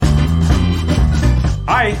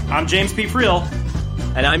I'm James P. Friel.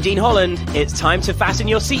 And I'm Dean Holland. It's time to fasten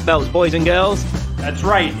your seatbelts, boys and girls. That's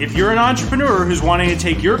right. If you're an entrepreneur who's wanting to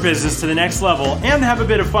take your business to the next level and have a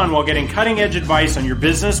bit of fun while getting cutting-edge advice on your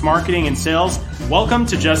business, marketing, and sales, welcome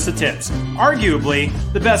to Just the Tips, arguably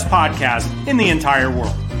the best podcast in the entire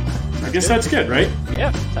world. I guess that's good, right?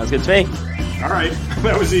 Yeah, sounds good to me. All right.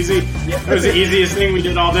 That was easy. That was the easiest thing we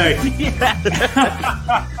did all day.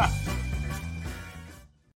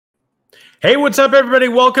 Hey, what's up, everybody?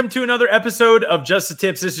 Welcome to another episode of Just the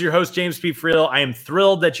Tips. This is your host, James P. Friel. I am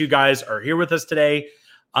thrilled that you guys are here with us today.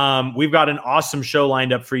 We've got an awesome show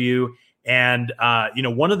lined up for you. And,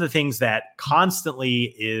 one of the things that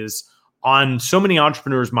constantly is on so many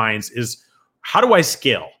entrepreneurs' minds is, how do I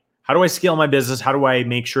scale? How do I scale my business? How do I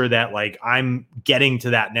make sure that I'm getting to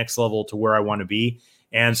that next level to where I want to be?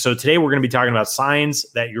 And so today we're going to be talking about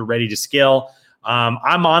signs that you're ready to scale.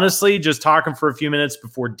 I'm honestly just talking for a few minutes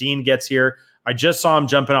before Dean gets here. I just saw him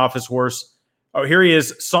jumping off his horse. Oh, here he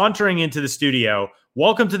is, sauntering into the studio.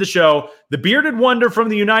 Welcome to the show, the bearded wonder from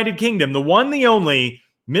the United Kingdom, the one, the only,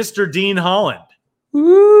 Mr. Dean Holland.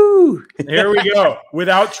 Woo! Here we go,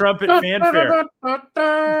 without trumpet fanfare.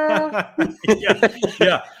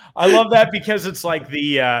 Yeah. I love that because it's like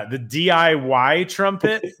the DIY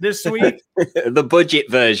trumpet this week. The budget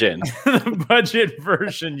version. The budget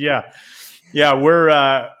version, yeah. Yeah,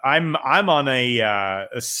 I'm on a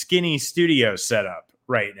skinny studio setup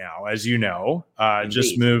right now, as you know.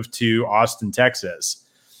 Just moved to Austin, Texas.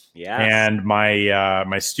 Yeah. And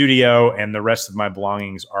my studio and the rest of my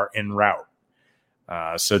belongings are en route.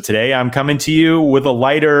 So today I'm coming to you with a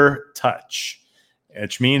lighter touch,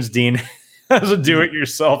 which means Dean has a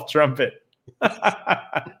do-it-yourself trumpet.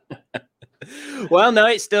 Well, no,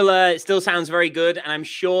 it still sounds very good, and I'm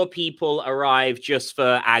sure people arrive just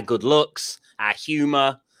for our good looks, our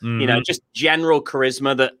humor, just general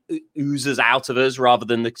charisma that oozes out of us rather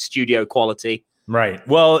than the studio quality. Right.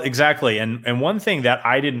 Well, exactly. And one thing that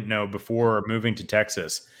I didn't know before moving to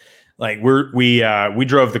Texas, we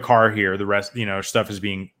drove the car here. The rest, stuff is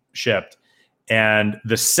being shipped, and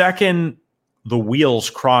the second the wheels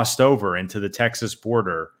crossed over into the Texas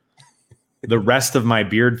border, the rest of my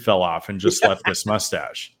beard fell off and just left this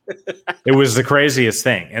mustache. It was the craziest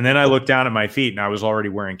thing. And then I looked down at my feet and I was already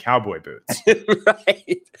wearing cowboy boots.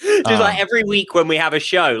 Right. Just every week when we have a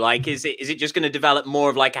show, is it just going to develop more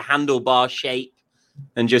of like a handlebar shape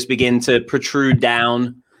and just begin to protrude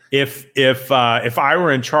down? If I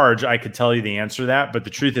were in charge, I could tell you the answer to that. But the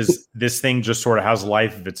truth is, this thing just sort of has a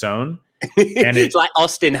life of its own. And it's like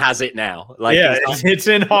Austin has it now. It's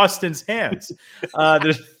in Austin's hands.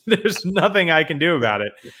 There's nothing I can do about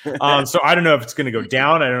it. So I don't know if it's going to go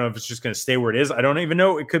down. I don't know if it's just going to stay where it is. I don't even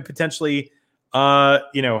know. It could potentially,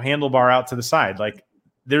 handlebar out to the side.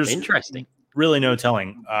 There's interesting. Really no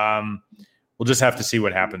telling. We'll just have to see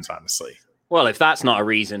what happens, honestly. Well, if that's not a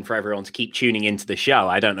reason for everyone to keep tuning into the show,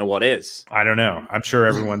 I don't know what is. I don't know. I'm sure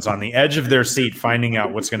everyone's on the edge of their seat finding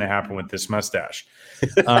out what's going to happen with this mustache.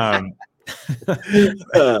 But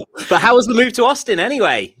how was the move to Austin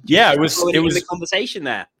anyway? It was the conversation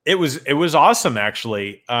there. It was awesome,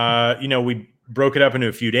 actually. We broke it up into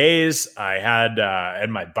a few days. I had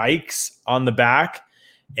my bikes on the back,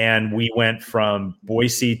 and we went from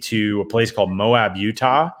Boise to a place called Moab,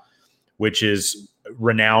 Utah, which is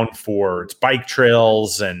renowned for its bike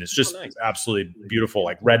trails, and it's just absolutely beautiful,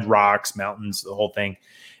 like red rocks, mountains, the whole thing.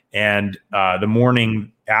 And the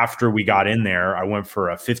morning after we got in there, I went for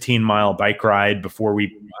a 15-mile bike ride before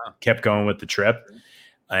we kept going with the trip.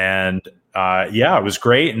 And it was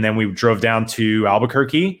great. And then we drove down to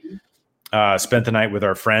Albuquerque, spent the night with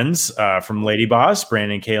our friends from Lady Boss,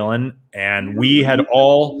 Brandon and Kaylin. And we had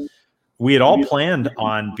all planned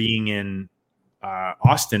on being in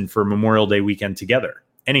Austin for Memorial Day weekend together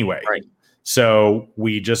anyway. Right. So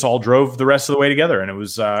we just all drove the rest of the way together, and it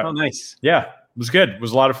was nice. Yeah, it was good. It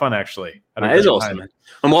was a lot of fun, actually. That is awesome. Time.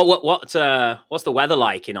 And what's the weather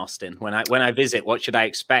like in Austin when I visit? What should I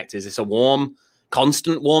expect? Is this a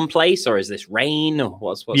constant warm place, or is this rain? Or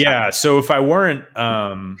what's happening? So if I weren't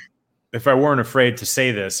afraid to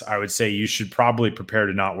say this, I would say you should probably prepare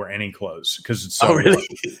to not wear any clothes because it's so really?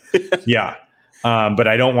 Yeah. But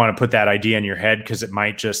I don't want to put that idea in your head because it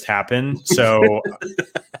might just happen. So,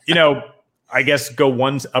 I guess go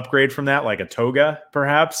one upgrade from that, like a toga,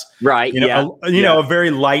 perhaps. Right. A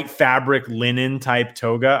very light fabric linen type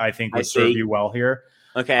toga, I think would serve you well here.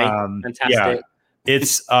 Okay. Fantastic. Yeah.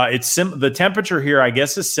 It's the temperature here, I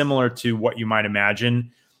guess, is similar to what you might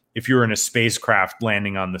imagine if you were in a spacecraft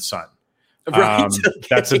landing on the sun. Right. Okay.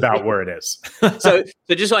 That's about where it is. So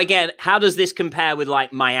just so I get, how does this compare with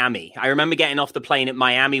like Miami? I remember getting off the plane at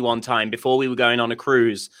Miami one time before we were going on a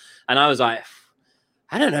cruise, and I was like,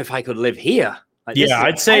 I don't know if I could live here. Like, Yeah,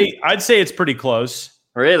 I'd say it's pretty close.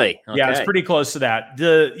 Really? Okay. Yeah, it's pretty close to that.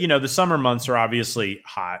 The summer months are obviously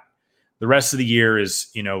hot. The rest of the year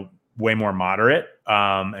is, way more moderate.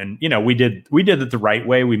 And we did it the right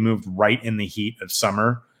way. We moved right in the heat of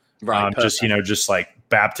summer. Right. Just like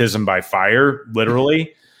baptism by fire,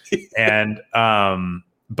 literally. And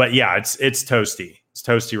but yeah, it's toasty. It's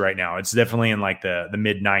toasty right now. It's definitely in like the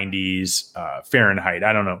mid 90s Fahrenheit.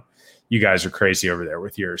 I don't know. You guys are crazy over there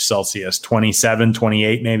with your Celsius, 27,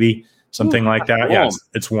 28, maybe something like that. Warm. Yeah,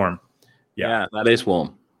 it's warm. Yeah, that is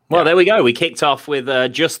warm. Well, there we go. We kicked off with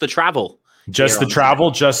just the travel. Just the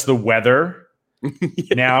travel, just the weather.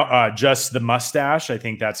 Now, just the mustache. I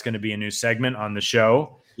think that's going to be a new segment on the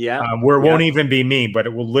show. Yeah. Where it won't even be me, but it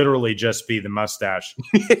will literally just be the mustache.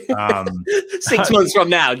 6 months from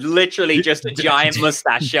now, literally just a giant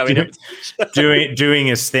mustache showing up. doing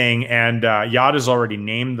his thing. And Yad has already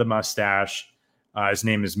named the mustache. His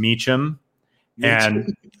name is Meacham.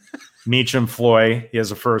 And Meacham Floy. He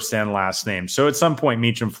has a first and last name. So at some point,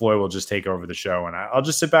 Meacham Floy will just take over the show. And I'll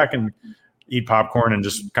just sit back and eat popcorn and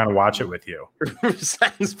just kind of watch it with you.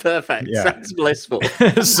 Sounds perfect. Yeah. Sounds blissful.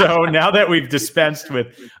 So now that we've dispensed with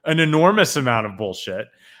an enormous amount of bullshit,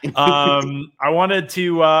 I wanted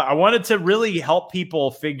to really help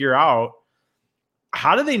people figure out,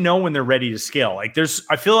 how do they know when they're ready to scale? Like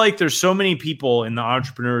I feel like there's so many people in the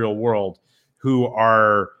entrepreneurial world who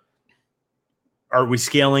are we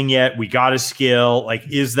scaling yet? We got to scale. Like,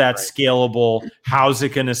 is that scalable? How's it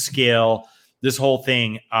going to scale? This whole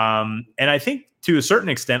thing. And I think to a certain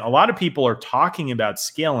extent, a lot of people are talking about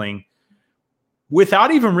scaling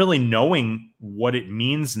without even really knowing what it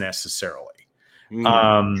means necessarily.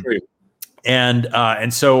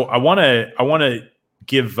 And so I want to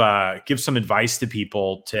give some advice to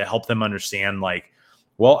people to help them understand, like,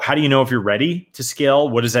 well, how do you know if you're ready to scale?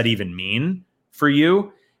 What does that even mean for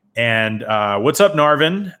you? And what's up,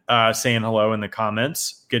 Narvin? Saying hello in the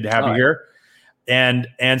comments. Good to have you here. And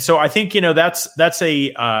so I think, that's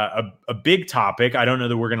a big topic. I don't know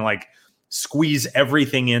that we're going to like squeeze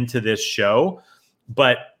everything into this show,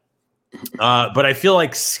 but I feel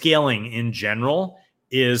like scaling in general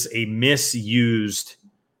is a misused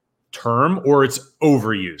term, or it's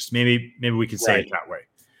overused. Maybe we could say it that way,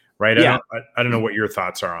 right? Yeah. I don't know what your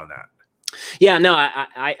thoughts are on that. Yeah, no,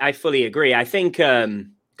 I fully agree. I think,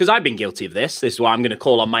 because I've been guilty of this. This is why I'm going to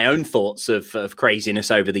call on my own thoughts of craziness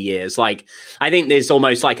over the years. Like, I think there's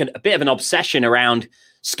almost like a bit of an obsession around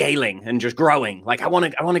scaling and just growing. Like, I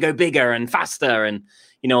want to go bigger and faster and,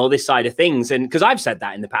 all this side of things. And because I've said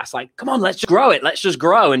that in the past, like, come on, let's just grow it. Let's just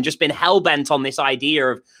grow, and just been hell bent on this idea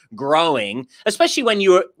of growing, especially when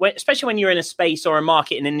you're in a space or a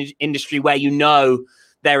market in an industry where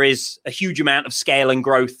there is a huge amount of scale and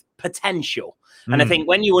growth potential. And I think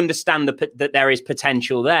when you understand that there is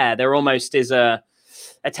potential there almost is a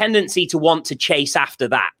tendency to want to chase after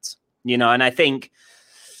that, And I think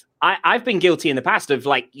I've been guilty in the past of,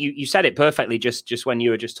 like, you said it perfectly just when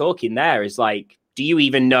you were just talking there, is like, do you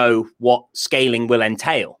even know what scaling will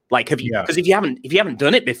entail? Like, have you? Because if you haven't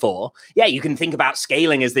done it before, yeah, you can think about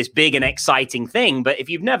scaling as this big and exciting thing. But if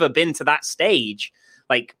you've never been to that stage,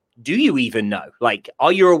 like, do you even know? Like,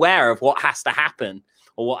 are you aware of what has to happen?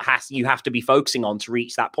 Or what you have to be focusing on to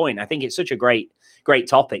reach that point? I think it's such a great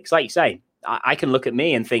topic. So like you say, I can look at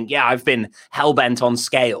me and think, yeah, I've been hell-bent on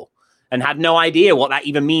scale and had no idea what that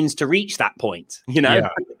even means to reach that point,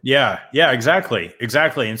 Yeah, exactly.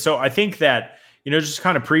 And so I think that, just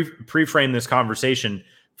kind of pre-frame this conversation.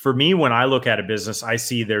 For me, when I look at a business, I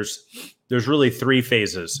see there's really three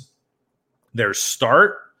phases. There's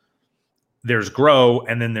start, there's grow,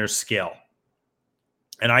 and then there's scale.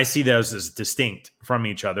 And I see those as distinct from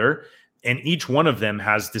each other. And each one of them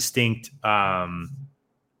has distinct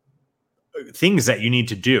things that you need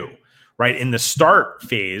to do, right? In the start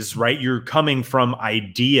phase, right, you're coming from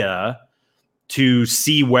idea to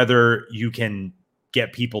see whether you can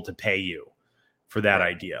get people to pay you for that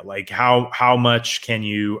idea. Like, how much can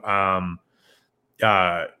you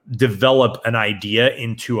develop an idea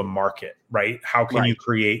into a market, right? How can you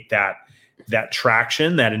create that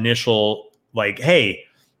traction, that initial, like, hey,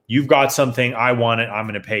 you've got something, I want it, I'm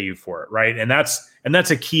going to pay you for it, right? And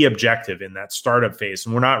that's a key objective in that startup phase.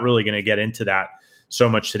 And we're not really going to get into that so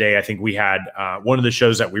much today. I think we had one of the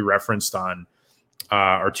shows that we referenced on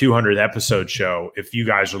our 200th episode show. If you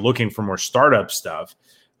guys are looking for more startup stuff,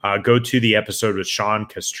 go to the episode with Sean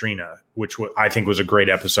Castrina, which I think was a great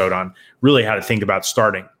episode on really how to think about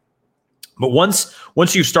starting. But once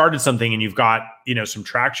you've started something and you've got, some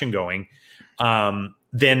traction going,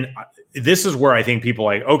 then this is where I think people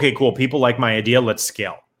like, okay, cool. People like my idea. Let's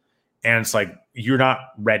scale. And it's like, you're not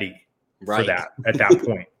ready for that at that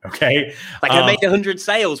point. Okay. Like I made 100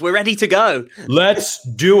 sales. We're ready to go. Let's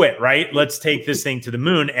do it. Right. Let's take this thing to the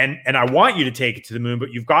moon. And I want you to take it to the moon, but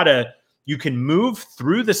you can move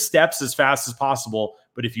through the steps as fast as possible.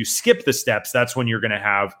 But if you skip the steps, that's when you're going to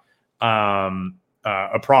have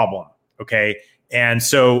a problem. Okay. And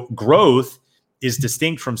so growth is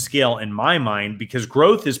distinct from scale in my mind, because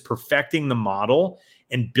growth is perfecting the model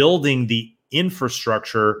and building the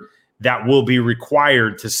infrastructure that will be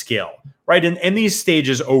required to scale, right? And these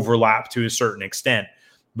stages overlap to a certain extent.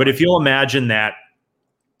 But if you'll imagine that,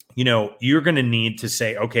 you're going to need to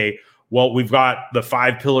say, okay, well, we've got the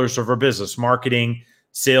 5 pillars of our business: marketing,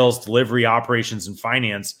 sales, delivery, operations, and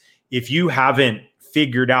finance. If you haven't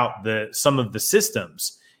figured out some of the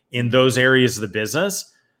systems in those areas of the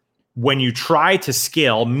business, when you try to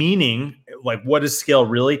scale, meaning like, what is scale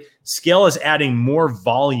really? Scale is adding more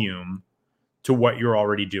volume to what you're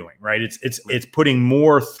already doing, right? It's putting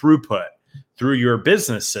more throughput through your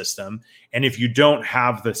business system. And if you don't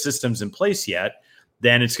have the systems in place yet,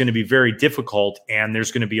 then it's going to be very difficult. And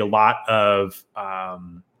there's going to be a lot of,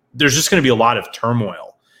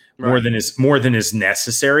 turmoil, more than is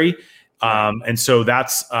necessary. And so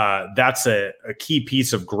that's a key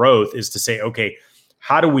piece of growth, is to say, okay,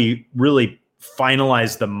 how do we really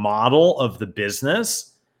finalize the model of the business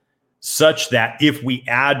such that if we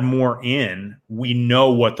add more in, we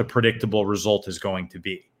know what the predictable result is going to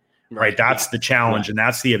be, right? That's the challenge, and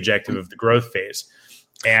that's the objective of the growth phase.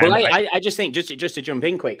 And well, I just think, just to jump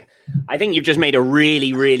in quick, I think you've just made a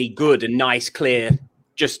really, really good and nice, clear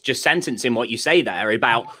just sentence in what you say there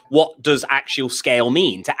about what does actual scale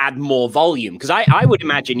mean, to add more volume. Because I would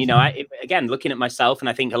imagine, again, looking at myself, and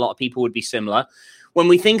I think a lot of people would be similar, when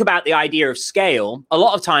we think about the idea of scale, a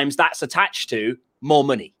lot of times that's attached to more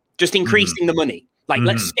money, just increasing the money. Like,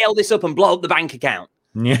 let's scale this up and blow up the bank account.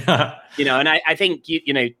 Yeah. And I think,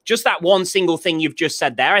 just that one single thing you've just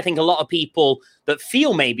said there, I think a lot of people that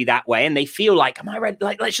feel maybe that way, and they feel like, am I ready?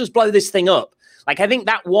 Like, let's just blow this thing up. Like, I think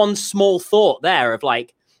that one small thought there of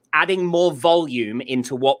like adding more volume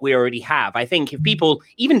into what we already have. I think if people,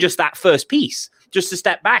 even just that first piece, just to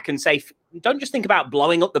step back and say, don't just think about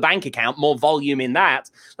blowing up the bank account, more volume in that.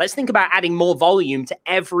 Let's think about adding more volume to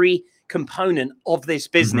every component of this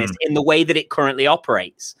business in the way that it currently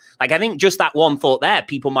operates. Like, I think just that one thought there,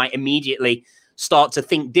 people might immediately start to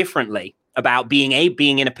think differently about being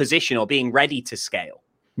in a position or being ready to scale.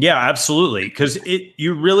 Yeah, absolutely. Because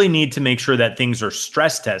you really need to make sure that things are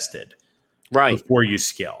stress tested before you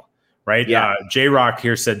scale, right? Yeah. J-Rock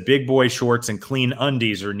here said big boy shorts and clean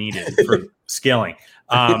undies are needed for scaling.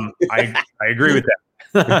 I agree with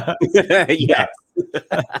that. Yeah.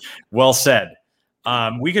 Well said.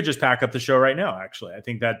 We could just pack up the show right now. Actually, I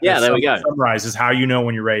think that there we go. Summarizes how you know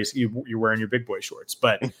when you're wearing your big boy shorts.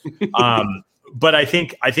 But but I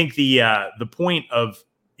think the point of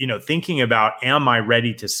thinking about, am I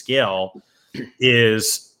ready to scale,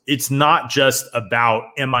 is it's not just about,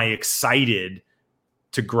 am I excited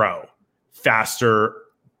to grow faster,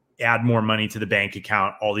 add more money to the bank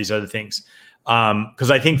account, all these other things. Because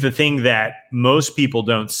I think the thing that most people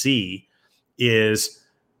don't see is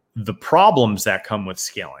the problems that come with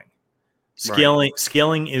scaling.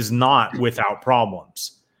 Scaling is not without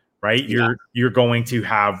problems, right? Yeah. You're going to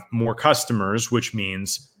have more customers, which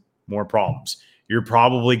means more problems. You're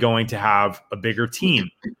probably going to have a bigger team,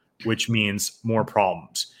 which means more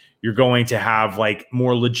problems. You're going to have like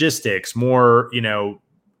more logistics, more,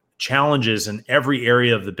 challenges in every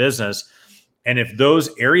area of the business. And if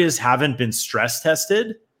those areas haven't been stress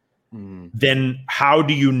tested, then how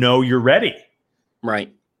do you know you're ready?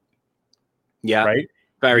 Right. Yeah. Right.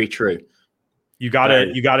 Very true. You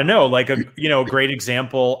gotta know, like a great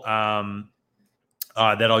example that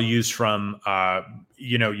I'll use from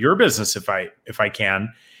your business, if I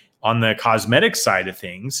can, on the cosmetic side of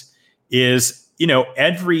things, is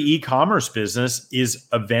every e-commerce business is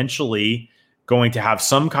eventually going to have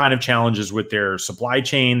some kind of challenges with their supply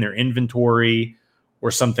chain, their inventory, or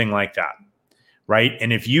something like that, right?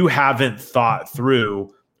 And if you haven't thought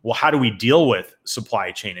through, well, how do we deal with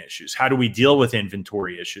supply chain issues? How do we deal with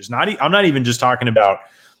inventory issues? I'm not even just talking about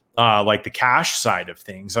like the cash side of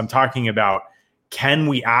things. I'm talking about, can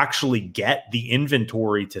we actually get the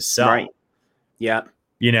inventory to sell? Right. Yeah.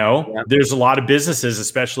 There's a lot of businesses,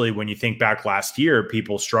 especially when you think back last year,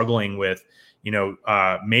 people struggling with,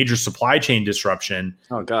 major supply chain disruption.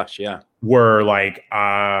 Oh gosh. Yeah. Were like,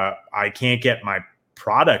 I can't get my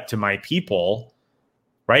product to my people.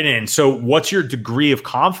 Right. And so what's your degree of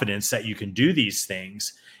confidence that you can do these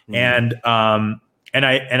things? And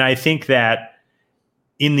I think that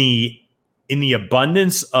in the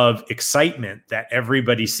abundance of excitement that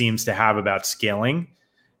everybody seems to have about scaling,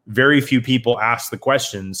 very few people ask the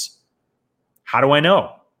questions, how do I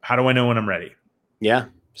know? How do I know when I'm ready? Yeah,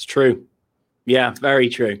 it's true. Yeah, very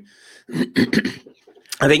true.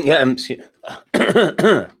 I think I'm choking.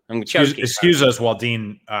 Excuse us while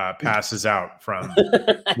Dean passes out from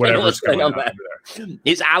whatever's going on there.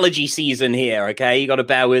 It's allergy season here, okay? You got to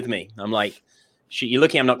bear with me. I'm like, you're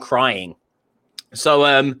lucky I'm not crying.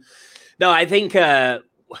 So, no, I think,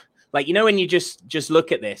 like, you know, when you just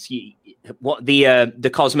look at this, what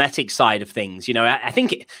the cosmetic side of things, you know, I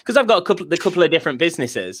think because I've got a couple of different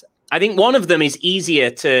businesses, I think one of them is easier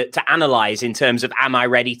to analyze in terms of, am I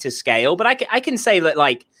ready to scale? But I can say that,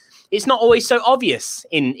 like, it's not always so obvious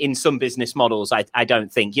in some business models. I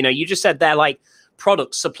don't think, you know, you just said there, like,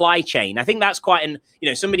 product supply chain. I think that's quite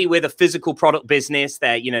somebody with a physical product business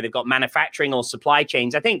there, you know, they've got manufacturing or supply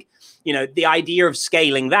chains. I think, you know, the idea of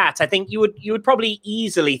scaling that, I think you would probably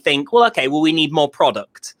easily think, well, okay, well, we need more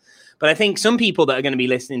product. But I think some people that are going to be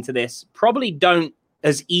listening to this probably don't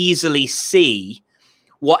as easily see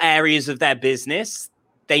what areas of their business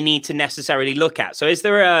they need to necessarily look at. So is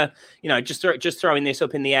there a, you know, just throwing this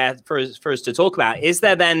up in the air for us to talk about, is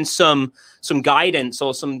there then some guidance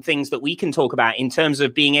or some things that we can talk about in terms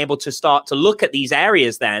of being able to start to look at these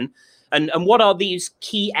areas then? And what are these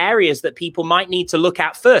key areas that people might need to look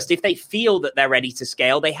at first if they feel that they're ready to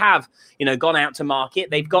scale? They have, you know, gone out to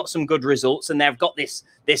market, they've got some good results, and they've got this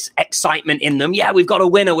excitement in them. Yeah, we've got a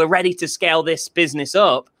winner. We're ready to scale this business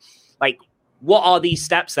up. Like, what are these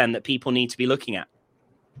steps then that people need to be looking at?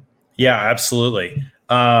 Yeah, absolutely.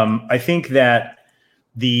 I think that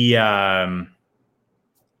the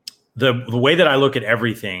way that I look at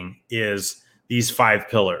everything is these 5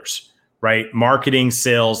 pillars. Right? Marketing,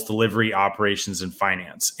 sales, delivery, operations, and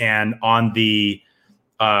finance. And on the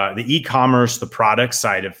e-commerce, the product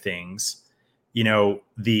side of things, you know,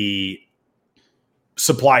 the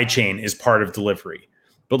supply chain is part of delivery.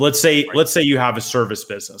 But let's say you have a service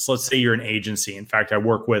business. Let's say you're an agency. In fact, I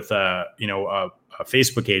work with a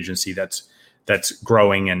Facebook agency that's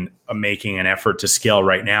growing and making an effort to scale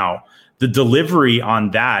right now. The delivery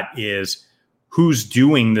on that is who's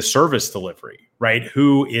doing the service delivery. Right?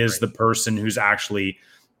 Who is the person who's actually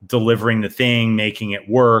delivering the thing, making it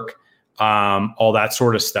work, all that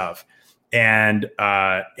sort of stuff. And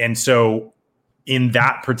so in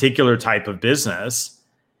that particular type of business,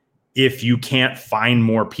 if you can't find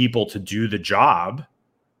more people to do the job,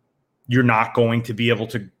 you're not going to be able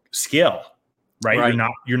to scale, right?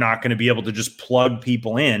 You're not going to be able to just plug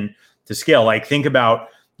people in to scale. Like, think about,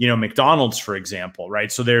 you know, McDonald's, for example,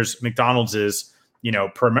 right? So McDonald's is, you know,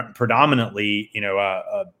 predominantly, you know,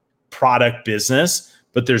 a product business,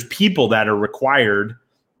 but there's people that are required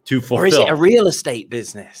to fulfill. Or is it a real estate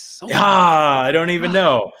business? I don't even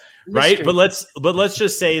know. Right. But let's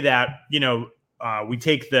just say that, you know, we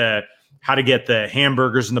take how to get the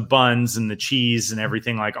hamburgers and the buns and the cheese and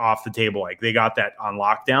everything like off the table. Like, they got that on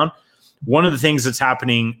lockdown. One of the things that's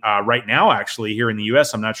happening right now, actually, here in the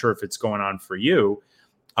US, I'm not sure if it's going on for you,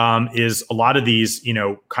 is a lot of these, you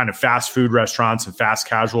know, kind of fast food restaurants and fast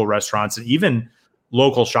casual restaurants and even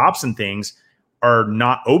local shops and things are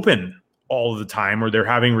not open all of the time, or they're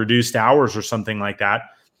having reduced hours or something like that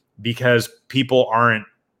because people aren't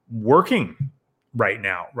working right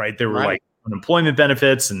now, right? There were like unemployment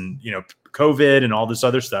benefits and, you know, COVID and all this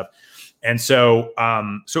other stuff. And so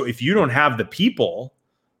if you don't have the people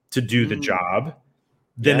to do the job,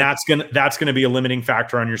 then that's gonna be a limiting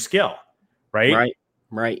factor on your scale, right?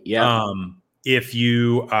 Right. Yeah. If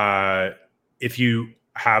you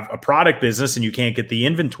have a product business and you can't get the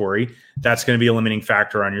inventory, that's going to be a limiting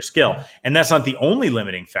factor on your scale. And that's not the only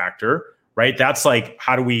limiting factor, right? That's like,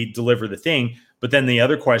 how do we deliver the thing? But then the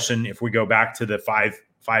other question, if we go back to the five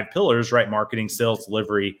pillars, right? Marketing, sales,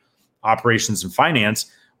 delivery, operations, and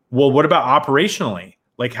finance. Well, what about operationally?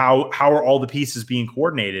 Like, how are all the pieces being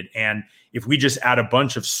coordinated? And if we just add a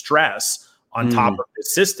bunch of stress on top of the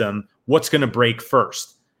system, what's going to break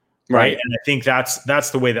first? Right. And I think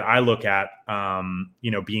that's the way that I look at,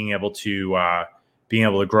 you know, being able to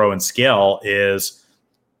grow and scale is,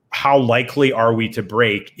 how likely are we to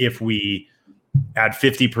break if we add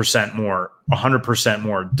 50% more, 100%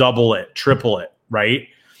 more, double it, triple it. Right.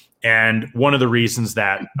 And one of the reasons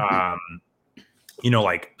that, you know,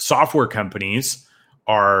 like, software companies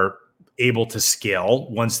are able to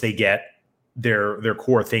scale once they get their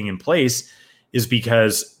core thing in place is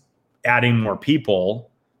because adding more people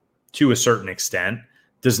to a certain extent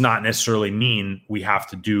does not necessarily mean we have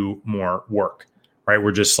to do more work, right?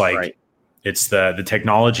 We're just like, it's the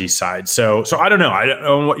technology side. So I don't know. I don't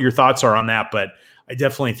know what your thoughts are on that, but I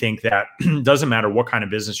definitely think that it doesn't matter what kind of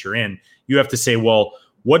business you're in. You have to say, well,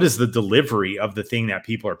 what is the delivery of the thing that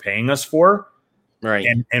people are paying us for? Right.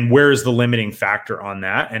 And where is the limiting factor on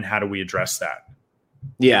that, and how do we address that?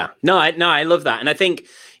 Yeah, no, I love that. And I think,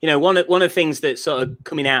 one of the things that's sort of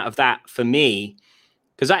coming out of that for me,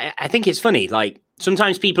 because I think it's funny, like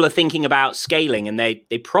sometimes people are thinking about scaling and they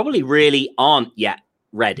probably really aren't yet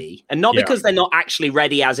ready. And not because they're not actually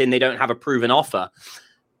ready, as in they don't have a proven offer.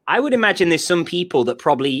 I would imagine there's some people that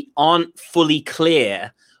probably aren't fully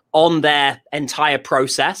clear on their entire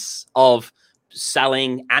process of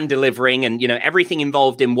selling and delivering and, everything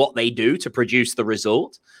involved in what they do to produce the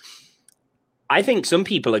result. I think some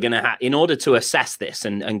people are going to have, in order to assess this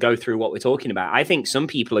and go through what we're talking about, I think some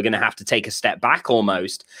people are going to have to take a step back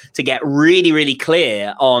almost to get really, really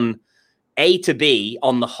clear on A to B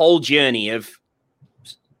on the whole journey of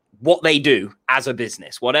what they do as a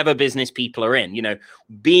business, whatever business people are in,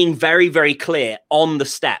 being very, very clear on the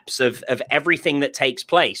steps of everything that takes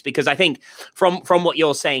place. Because I think from what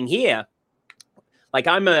you're saying here, like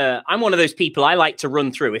I'm one of those people I like to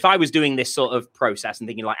run through. If I was doing this sort of process and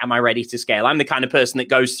thinking like, am I ready to scale? I'm the kind of person that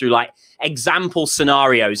goes through like example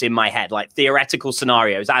scenarios in my head, like theoretical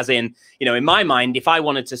scenarios, as in, in my mind, if I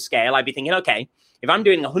wanted to scale, I'd be thinking, okay, if I'm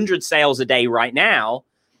doing 100 sales a day right now,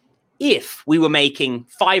 if we were making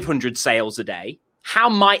 500 sales a day, how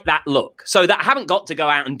might that look? So that I haven't got to go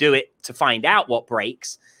out and do it to find out what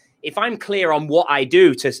breaks. If I'm clear on what I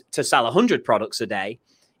do to sell 100 products a day,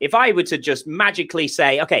 if I were to just magically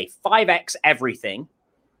say, okay, 5x everything,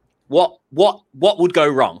 what would go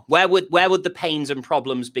wrong? Where would the pains and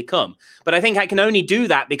problems become? But I think I can only do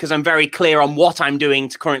that because I'm very clear on what I'm doing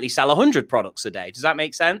to currently sell 100 products a day. Does that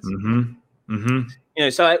make sense? Mm-hmm. Mm-hmm.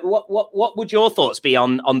 So what would your thoughts be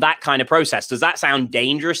on that kind of process? Does that sound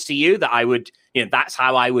dangerous to you, that I would, that's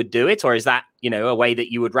how I would do it? Or is that, a way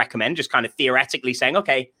that you would recommend, just kind of theoretically saying,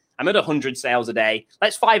 okay, I'm at 100 sales a day.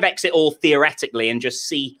 Let's 5x it all theoretically and just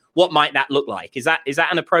see what might that look like. Is that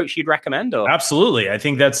an approach you'd recommend? Or? Absolutely. I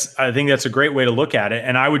think that's a great way to look at it.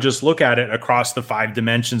 And I would just look at it across the 5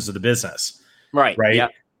 dimensions of the business. Right. Right. Yeah.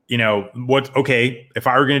 If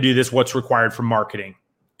I were going to do this, what's required for marketing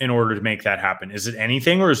in order to make that happen? Is it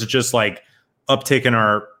anything, or is it just like uptick in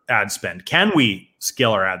our ad spend? Can we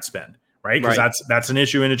scale our ad spend? Right. Because that's an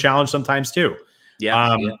issue and a challenge sometimes too.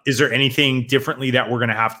 Yeah. Is there anything differently that we're going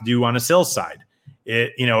to have to do on a sales side?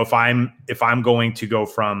 If I'm going to go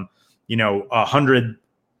from 100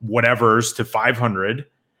 whatevers to 500,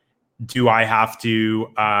 do I have to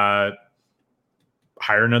hire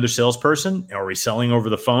another salesperson? Are we selling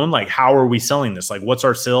over the phone? Like, how are we selling this? Like, what's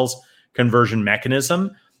our sales conversion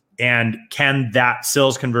mechanism? And can that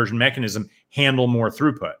sales conversion mechanism handle more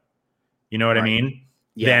throughput? You know what I mean?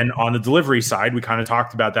 Yeah. Then on the delivery side, we kind of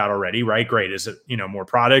talked about that already, right? Great. Is it, more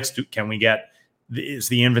products? Is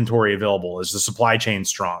the inventory available? Is the supply chain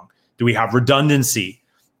strong? Do we have redundancy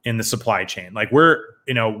in the supply chain? Like we're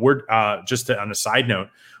just on a side note,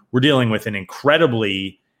 we're dealing with an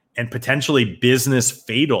incredibly and potentially business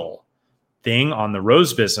fatal thing on the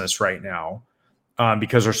rose business right now,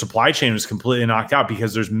 because our supply chain was completely knocked out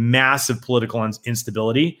because there's massive political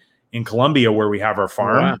instability in Colombia where we have our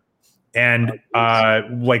farm. Wow. And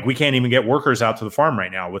we can't even get workers out to the farm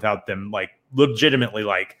right now without them legitimately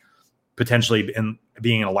potentially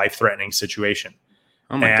being in a life-threatening situation.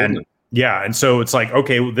 Oh my goodness. Yeah. And so it's like,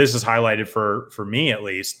 okay, well, this is highlighted for me at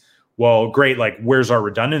least. Well, great. Like, where's our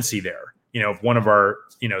redundancy there? If one of our,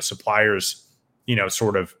 suppliers,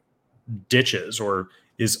 sort of ditches or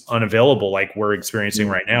is unavailable, like we're experiencing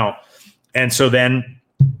right now. And so then,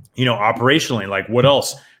 operationally, like what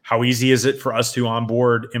else? How easy is it for us to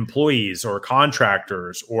onboard employees or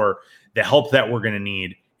contractors, or the help that we're going to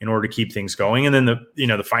need in order to keep things going? And then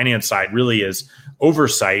the finance side really is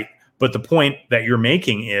oversight. But the point that you're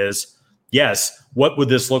making is, yes, what would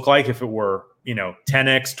this look like if it were,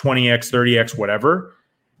 10x, 20x, 30x, whatever?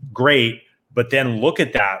 Great. But then look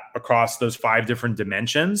at that across those 5 different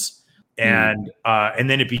dimensions. And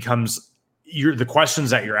then it becomes the questions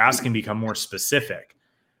that you're asking become more specific.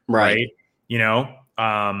 Right.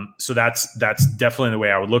 So that's definitely the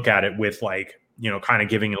way I would look at it, with kind of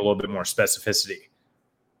giving it a little bit more specificity.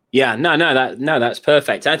 Yeah, no, that's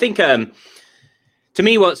perfect. I think to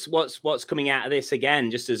me, what's coming out of this,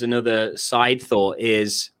 again, just as another side thought,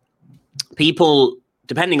 is people,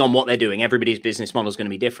 depending on what they're doing, everybody's business model is going to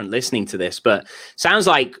be different listening to this, but sounds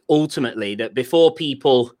like ultimately that before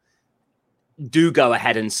people do go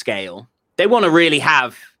ahead and scale, they want to really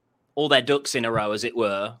have all their ducks in a row, as it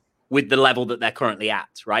were, with the level that they're currently at,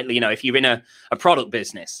 right? If you're in a product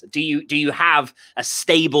business, do you have a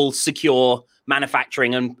stable, secure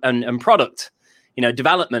manufacturing and product,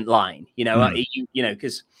 development line,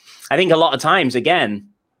 because I think a lot of times, again,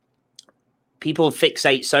 people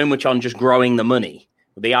fixate so much on just growing the money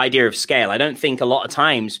the idea of scale. I don't think a lot of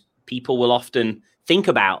times people will often think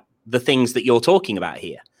about the things that you're talking about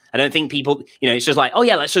here. I don't think people, it's just like, oh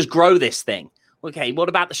yeah, let's just grow this thing. Okay, what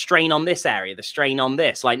about the strain on this area, the strain on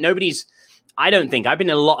this? Like I don't think I've been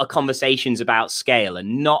in a lot of conversations about scale,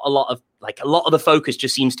 and not a lot of the focus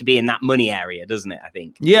just seems to be in that money area, doesn't it? I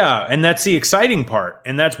think. Yeah. And that's the exciting part.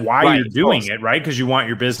 And that's why you're doing it, right? Because you want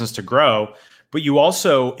your business to grow, but you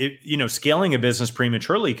also, scaling a business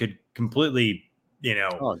prematurely could completely,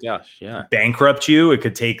 oh gosh, yeah, bankrupt you. It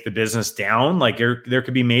could take the business down. Like there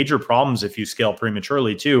could be major problems if you scale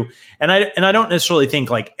prematurely too. And I don't necessarily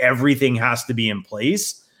think like everything has to be in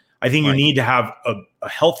place. I think you need to have a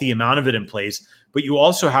healthy amount of it in place, but you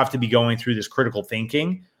also have to be going through this critical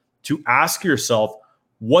thinking to ask yourself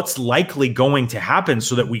what's likely going to happen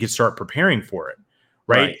so that we can start preparing for it.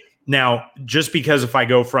 Right. Now, just because if I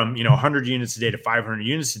go from, 100 units a day to 500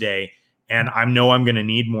 units a day, and I know I'm going to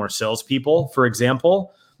need more salespeople, for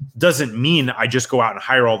example, doesn't mean I just go out and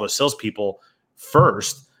hire all those salespeople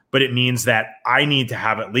first, but it means that I need to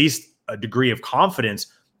have at least a degree of confidence.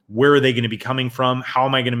 Where are they going to be coming from? How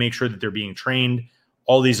am I going to make sure that they're being trained?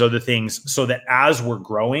 All these other things, so that as we're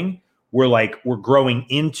growing, we're growing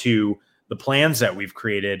into the plans that we've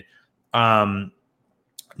created.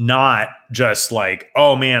 Not just like,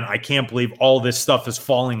 oh man, I can't believe all this stuff is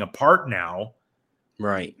falling apart now.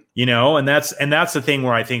 Right. And that's the thing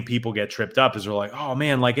where I think people get tripped up is they're like, oh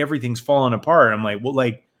man, like everything's falling apart. I'm like, well,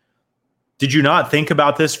 like, did you not think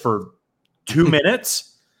about this for 2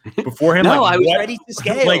 minutes beforehand? No, like, I was ready to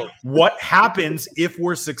scale. Like, what happens if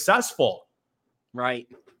we're successful? Right.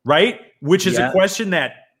 Which is a question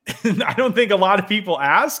that I don't think a lot of people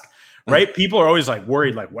ask, right? People are always like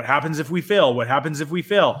worried, like, what happens if we fail? What happens if we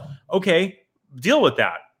fail? Okay, deal with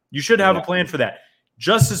that. You should have a plan for that.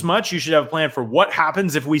 Just as much, you should have a plan for what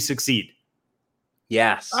happens if we succeed.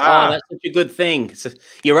 Yes. Oh, that's such a good thing. So,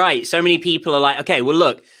 you're right. So many people are like, okay, well,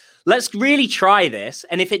 look, let's really try this.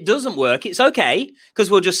 And if it doesn't work, it's okay, because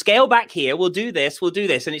we'll just scale back here. We'll do this.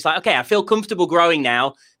 And it's like, okay, I feel comfortable growing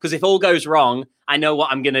now, because if all goes wrong, I know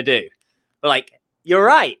what I'm going to do. But like, you're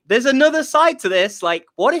right. There's another side to this. Like,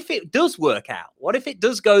 what if it does work out? What if it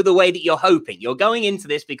does go the way that you're hoping? You're going into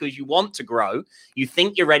this because you want to grow. You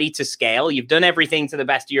think you're ready to scale. You've done everything to the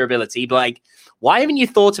best of your ability. But like, why haven't you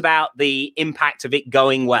thought about the impact of it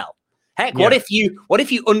going well? Heck, what if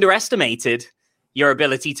you underestimated your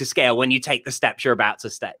ability to scale when you take the steps you're about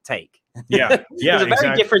to take? Yeah. There's a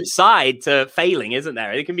very different side to failing, isn't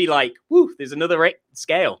there? It can be like, whoo, there's another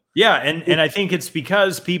scale. Yeah. And I think it's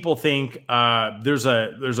because people think there's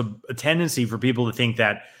a tendency for people to think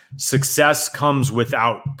that success comes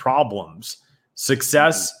without problems.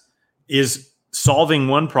 Success is solving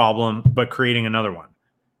one problem, but creating another one.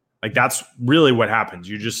 Like, that's really what happens.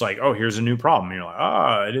 You're just like, oh, here's a new problem. And you're like,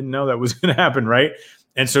 I didn't know that was going to happen. Right.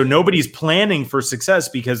 And so nobody's planning for success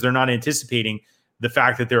because they're not anticipating the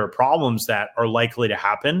fact that there are problems that are likely to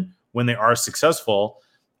happen when they are successful.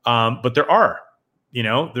 But there are,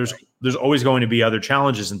 there's always going to be other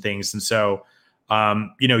challenges and things. And so,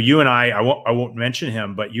 you and I won't mention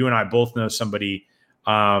him, but you and I both know somebody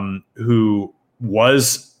who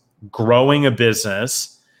was growing a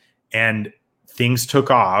business and things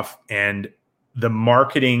took off, and the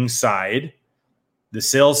marketing side, the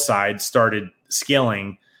sales side started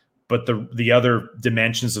scaling, but the other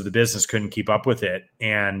dimensions of the business couldn't keep up with it.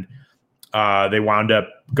 And they wound up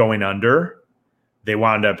going under. They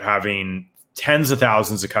wound up having tens of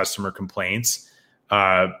thousands of customer complaints,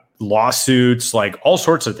 lawsuits, like all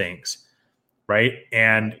sorts of things. Right.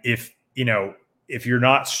 And if you're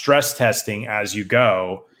not stress testing as you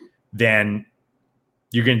go, then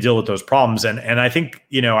you're going to deal with those problems. And I think,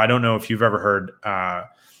 I don't know if you've ever heard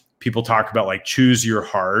people talk about like choose your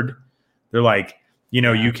hard. They're like,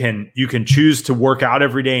 you can choose to work out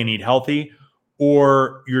every day and eat healthy,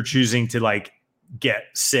 or you're choosing to like get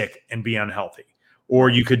sick and be unhealthy, or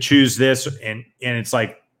you could choose this. And it's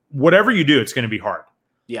like, whatever you do, it's going to be hard.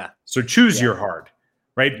 Yeah. So choose your hard,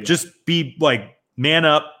 right? Yeah. Just be like, man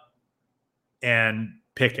up and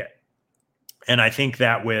pick it. And I think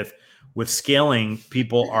that with scaling,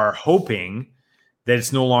 people are hoping that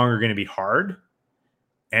it's no longer going to be hard.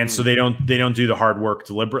 And so they don't do the hard work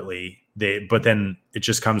deliberately. But then it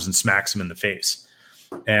just comes and smacks them in the face.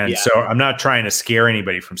 And so I'm not trying to scare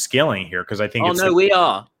anybody from scaling here, because I think we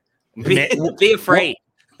are. Be afraid.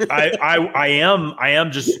 I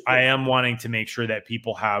am wanting to make sure that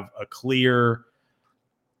people have a clear,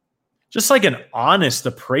 just like an honest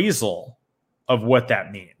appraisal of what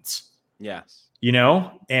that means. Yes.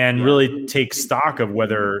 And really take stock of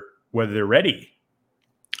whether they're ready.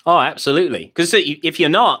 Oh, absolutely. Because if you're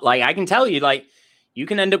not, like, I can tell you, like, you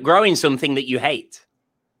can end up growing something that you hate.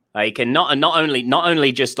 Like, and not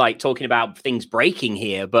only just like talking about things breaking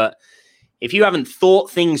here, but if you haven't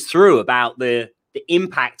thought things through about the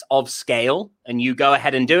impact of scale, and you go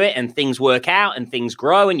ahead and do it, and things work out, and things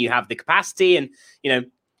grow, and you have the capacity, and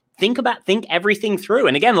think everything through.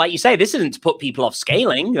 And again, like you say, this isn't to put people off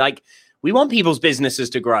scaling. Like, we want people's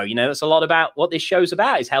businesses to grow. That's a lot about what this show's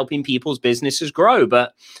about, is helping people's businesses grow.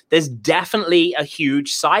 But there's definitely a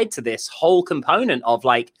huge side to this whole component of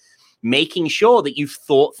like making sure that you've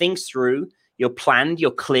thought things through, you're planned,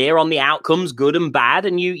 you're clear on the outcomes, good and bad,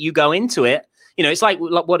 and you go into it. It's like,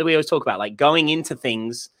 what do we always talk about? Like going into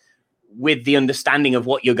things with the understanding of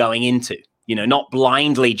what you're going into. Not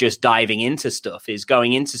blindly just diving into stuff, is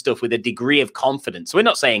going into stuff with a degree of confidence. So we're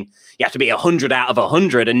not saying you have to be 100 out of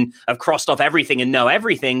 100 and have crossed off everything and know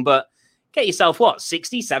everything, but get yourself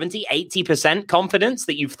 60, 70, 80% confidence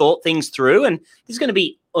that you've thought things through. And there's going to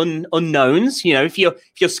be unknowns. If you're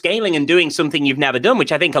scaling and doing something you've never done,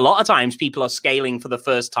 which I think a lot of times people are scaling for the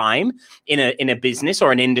first time in a business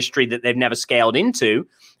or an industry that they've never scaled into.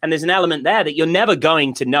 And there's an element there that you're never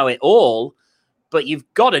going to know it all, but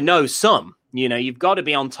you've got to know some. You've got to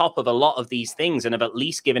be on top of a lot of these things and have at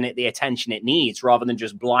least given it the attention it needs, rather than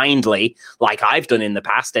just blindly, like I've done in the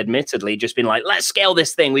past, admittedly, just been like, let's scale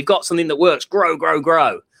this thing. We've got something that works. Grow, grow,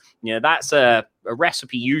 grow. That's a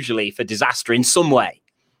recipe usually for disaster in some way.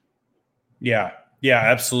 Yeah,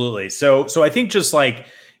 absolutely. So I think just like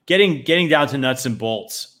getting down to nuts and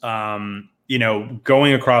bolts,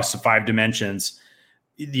 going across the 5 dimensions,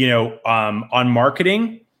 on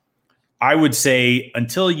marketing, I would say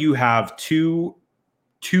until you have two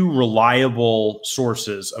reliable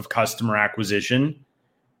sources of customer acquisition,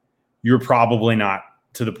 you're probably not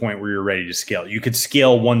to the point where you're ready to scale. You could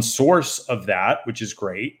scale one source of that, which is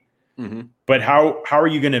great. Mm-hmm. But how are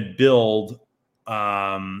you going to build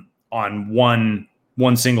on one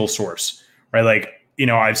single source, right? Like,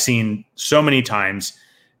 I've seen so many times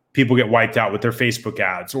people get wiped out with their Facebook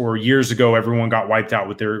ads, or years ago, everyone got wiped out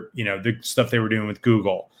with their, the stuff they were doing with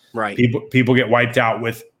Google. Right. People get wiped out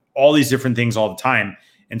with all these different things all the time.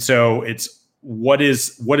 And so it's what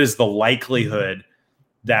is the likelihood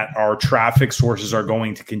that our traffic sources are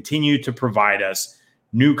going to continue to provide us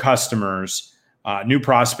new customers, new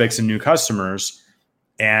prospects and new customers.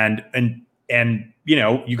 And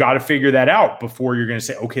you got to figure that out before you're going to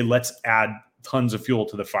say, okay, let's add tons of fuel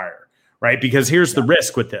to the fire, right? Because here's the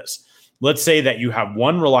risk with this. Let's say that you have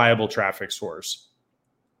one reliable traffic source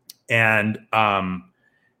and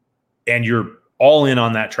you're all in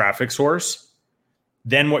on that traffic source.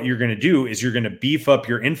 Then what you're going to do is you're going to beef up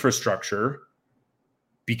your infrastructure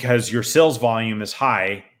because your sales volume is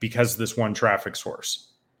high because of this one traffic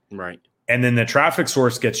source. Right. And then the traffic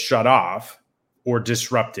source gets shut off or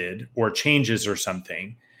disrupted or changes or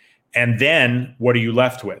something. And then what are you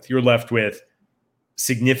left with? You're left with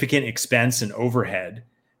significant expense and overhead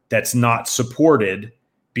that's not supported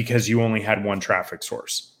because you only had one traffic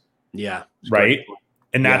source. Yeah. Right.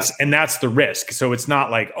 And that's the risk. So it's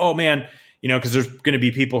not like, oh man, because there's going to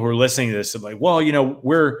be people who are listening to this and like, well,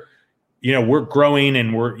 we're growing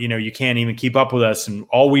and you can't even keep up with us. And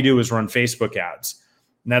all we do is run Facebook ads.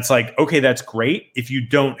 And that's like, okay, that's great if you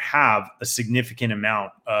don't have a significant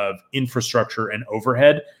amount of infrastructure and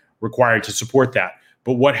overhead required to support that.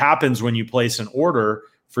 But what happens when you place an order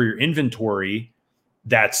for your inventory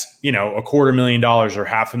that's, $250,000 or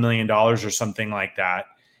 $500,000 or something like that,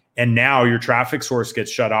 and now your traffic source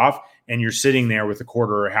gets shut off and you're sitting there with $250,000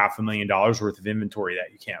 or $500,000 worth of inventory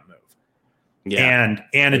that you can't move. Yeah.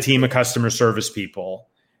 And a team of customer service people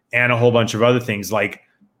and a whole bunch of other things, like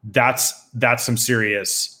that's some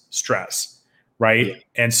serious stress, right? Yeah.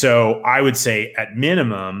 And so I would say at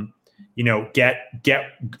minimum, get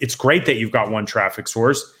it's great that you've got one traffic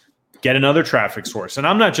source, get another traffic source. And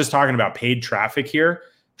I'm not just talking about paid traffic here.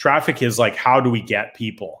 Traffic is like, how do we get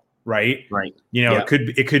people, right? Right.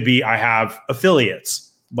 It could be I have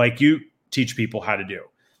affiliates like you teach people how to do.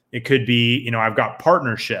 It could be, I've got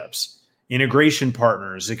partnerships, integration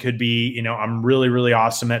partners. It could be, I'm really, really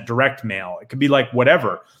awesome at direct mail. It could be like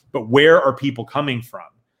whatever, but where are people coming from?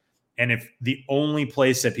 And if the only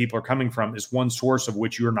place that people are coming from is one source of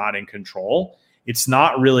which you're not in control, it's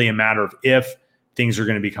not really a matter of if things are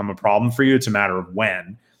going to become a problem for you. It's a matter of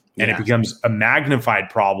when. And it becomes a magnified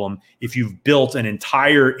problem if you've built an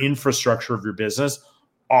entire infrastructure of your business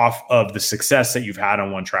off of the success that you've had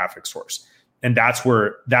on one traffic source. And that's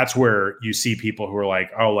where you see people who are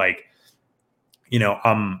like, oh, like,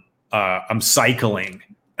 I'm cycling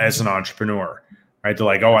as an entrepreneur, right? They're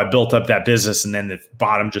like, oh, I built up that business and then the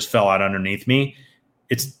bottom just fell out underneath me.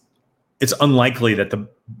 It's unlikely that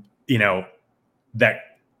that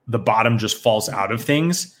the bottom just falls out of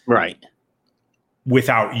things. Right.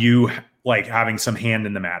 without you like having some hand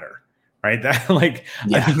in the matter, right? That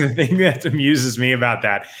I think the thing that amuses me about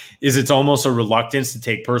that is it's almost a reluctance to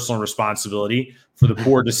take personal responsibility for the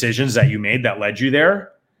poor decisions that you made that led you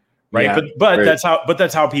there, right? Yeah, but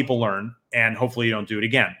that's how people learn, and hopefully you don't do it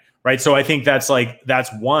again, right? So I think that's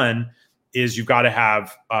one is you've got to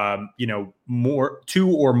have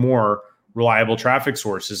two or more reliable traffic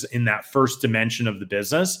sources in that first dimension of the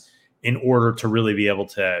business in order to really be able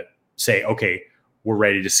to say, okay, we're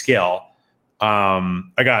ready to scale. I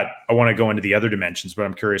want to go into the other dimensions, but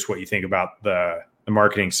I'm curious what you think about the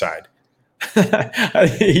marketing side.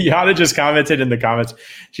 Yana just commented in the comments.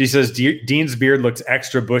 She says, Dean's beard looks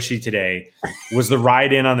extra bushy today. Was the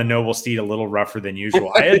ride in on the noble steed a little rougher than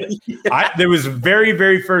usual? There was very,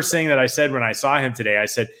 very first thing that I said when I saw him today. I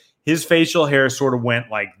said, his facial hair sort of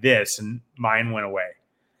went like this and mine went away.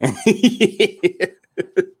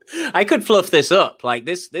 I could fluff this up. Like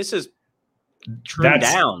this is trimmed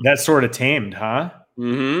down. That's sort of tamed, huh?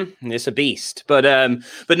 Mm-hmm. It's a beast. But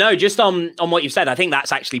no, just on what you've said, I think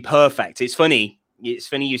that's actually perfect. It's funny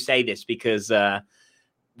you say this because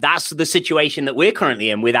that's the situation that we're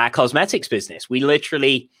currently in with our cosmetics business. We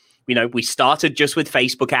literally, we started just with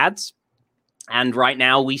Facebook ads. And right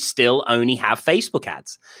now we still only have Facebook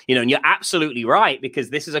ads, and you're absolutely right, because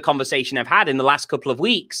this is a conversation I've had in the last couple of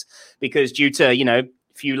weeks, because due to, a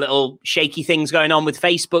few little shaky things going on with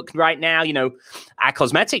Facebook right now, our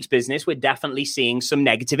cosmetics business, we're definitely seeing some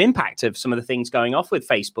negative impact of some of the things going off with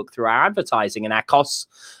Facebook through our advertising, and our costs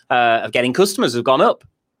of getting customers have gone up.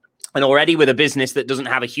 And already with a business that doesn't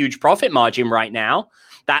have a huge profit margin right now,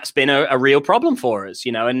 that's been a real problem for us,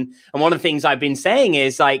 and one of the things I've been saying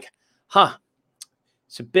is like,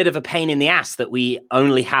 it's a bit of a pain in the ass that we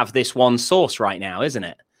only have this one source right now, isn't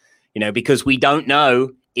it? Because we don't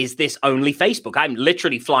know, is this only Facebook? I'm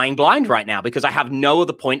literally flying blind right now because I have no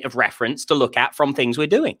other point of reference to look at from things we're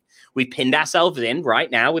doing. We pinned ourselves in right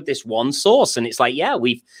now with this one source. And it's like, yeah,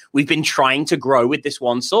 we've been trying to grow with this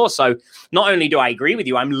one source. So not only do I agree with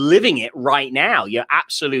you, I'm living it right now. You're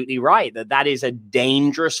absolutely right that is a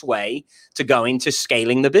dangerous way to go into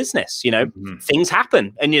scaling the business. Things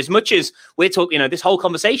happen. And as much as we're talking, this whole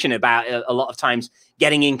conversation about a lot of times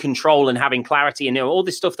getting in control and having clarity and all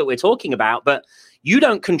this stuff that we're talking about, but you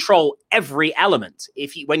don't control every element.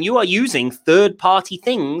 When you are using third-party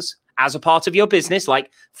things as a part of your business,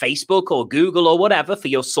 like Facebook or Google or whatever, for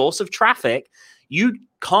your source of traffic, you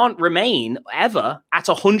can't remain ever at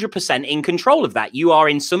 100% in control of that. You are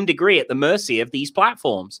in some degree at the mercy of these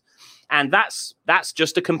platforms. And that's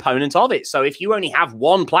just a component of it. So if you only have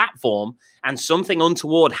one platform and something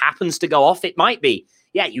untoward happens to go off, it might be,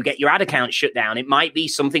 you get your ad account shut down. It might be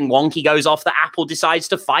something wonky goes off that Apple decides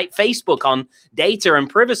to fight Facebook on data and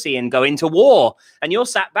privacy and go into war. And you're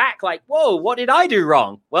sat back like, whoa, what did I do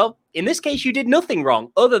wrong? Well, in this case, you did nothing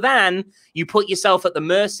wrong other than you put yourself at the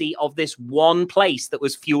mercy of this one place that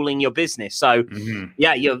was fueling your business. So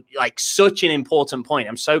you're like such an important point.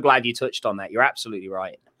 I'm so glad you touched on that. You're absolutely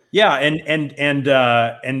right. Yeah. And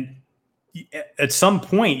at some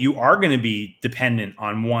point you are going to be dependent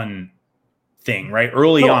on one thing, right?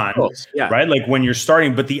 Early on, right? Like when you're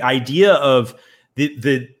starting, but the idea of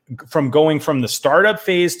from going from the startup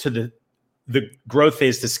phase to the growth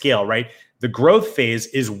phase to scale, right? The growth phase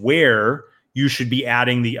is where you should be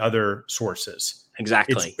adding the other sources.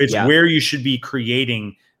 Exactly. It's where you should be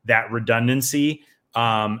creating that redundancy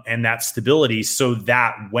and that stability, so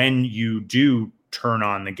that when you do turn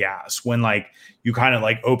on the gas, when like you kind of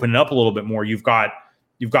like open it up a little bit more, you've got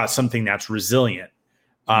something that's resilient.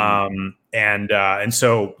 And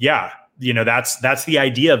so, that's the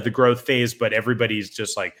idea of the growth phase, but everybody's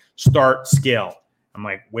just like start, scale. I'm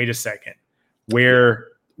like, wait a second, where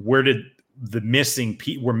did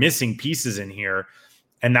we're missing pieces in here.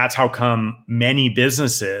 And that's how come many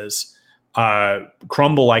businesses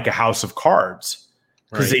crumble like a house of cards,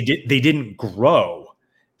 because they didn't grow.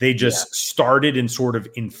 They just started and sort of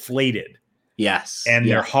inflated. Yes. And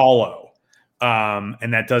they're hollow.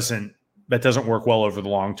 And that doesn't work well over the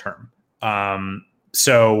long term.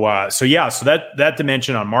 So that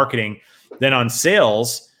dimension on marketing. Then on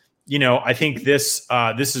sales, I think this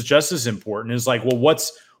is just as important. Is like, well,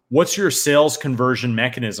 what's your sales conversion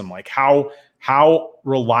mechanism? Like how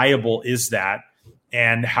reliable is that,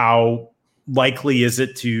 and how likely is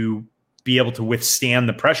it to be able to withstand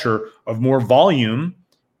the pressure of more volume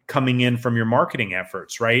coming in from your marketing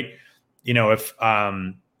efforts, right? If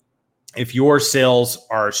your sales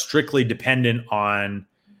are strictly dependent on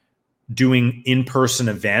doing in-person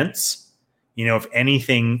events, if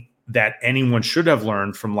anything that anyone should have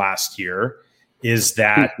learned from last year is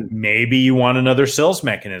that maybe you want another sales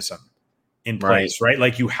mechanism in place, right?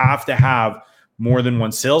 Like you have to have more than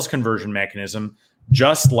one sales conversion mechanism,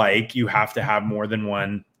 just like you have to have more than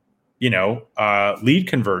one, lead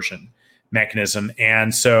conversion mechanism.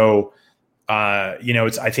 And so,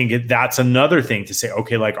 I think that's another thing to say,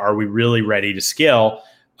 okay, like, are we really ready to scale?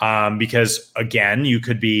 Because again, you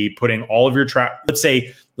could be putting all of your traffic.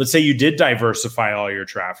 Let's say you did diversify all your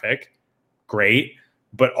traffic. Great.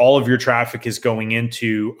 But all of your traffic is going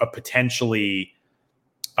into a potentially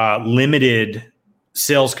limited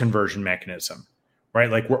sales conversion mechanism, right?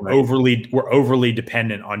 Like we're overly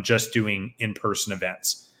dependent on just doing in-person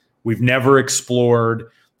events. We've never explored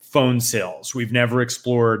phone sales. We've never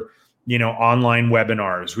explored, online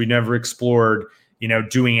webinars. We've never explored,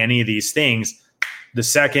 doing any of these things. The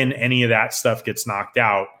second any of that stuff gets knocked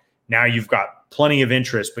out, now you've got plenty of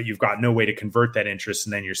interest, but you've got no way to convert that interest.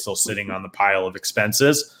 And then you're still sitting on the pile of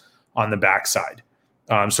expenses on the backside.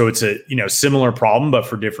 So it's a, similar problem, but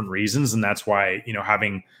for different reasons. And that's why,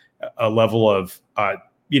 having a level of, at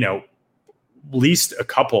least a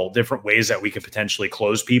couple different ways that we could potentially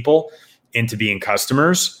close people into being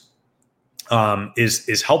customers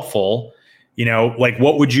is helpful. Like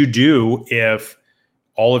what would you do if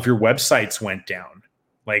all of your websites went down?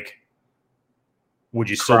 Like, would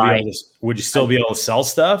you still be able to sell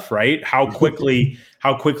stuff, right? How quickly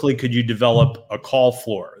could you develop a call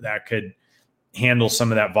floor that could handle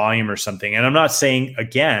some of that volume or something? And I'm not saying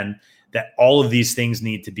again that all of these things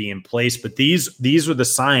need to be in place, but these are the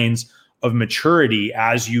signs of maturity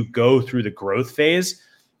as you go through the growth phase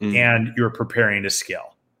and you're preparing to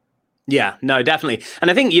scale. Yeah, no, definitely. And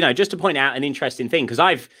I think, just to point out an interesting thing, because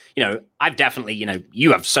I've definitely,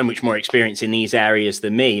 you have so much more experience in these areas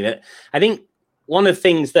than me, that I think one of the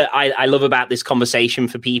things that I love about this conversation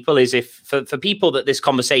for people is if for people that this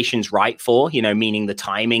conversation's right for, meaning the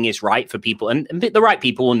timing is right for people, and the right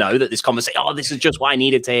people will know that this conversation, this is just what I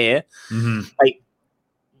needed to hear. Mm-hmm. Like,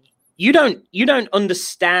 you don't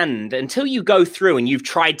understand until you go through and you've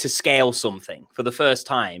tried to scale something for the first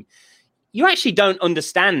time. You actually don't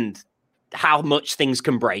understand how much things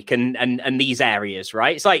can break and these areas,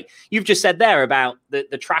 right? It's like you've just said there about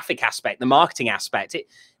the traffic aspect, the marketing aspect.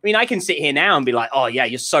 I can sit here now and be like, oh yeah,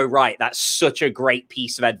 you're so right. That's such a great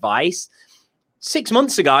piece of advice. 6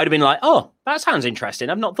 months ago, I'd have been like, oh, that sounds interesting.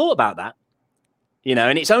 I've not thought about that.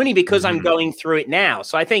 And it's only because I'm going through it now.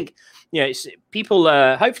 So I think, it's people,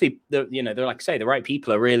 hopefully, they're like I say, the right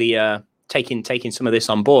people are really taking some of this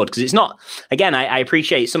on board, because it's not, again, I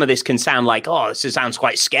appreciate some of this can sound like, this sounds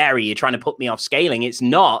quite scary. You're trying to put me off scaling. It's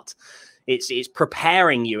not. It's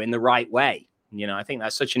preparing you in the right way. I think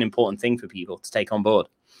that's such an important thing for people to take on board.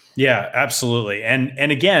 Yeah, absolutely.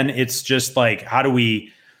 And again, it's just like, how do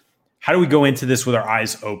we go into this with our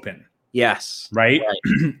eyes open? Yes. Right?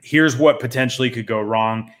 Here's what potentially could go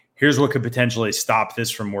wrong. Here's what could potentially stop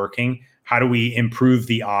this from working. How do we improve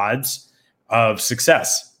the odds of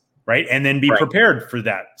success? Right. And then be prepared for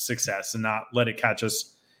that success and not let it catch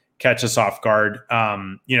us off guard.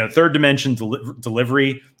 Third dimension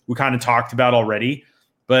delivery, we kind of talked about already,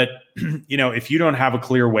 but if you don't have a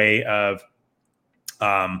clear way of,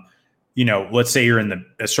 let's say you're in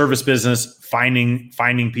a service business,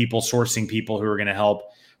 finding people, sourcing people who are going to help,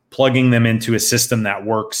 plugging them into a system that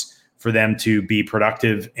works for them to be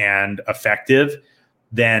productive and effective,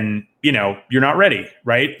 then, you're not ready.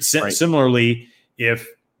 Right. Similarly, if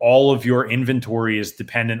all of your inventory is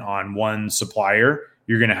dependent on one supplier,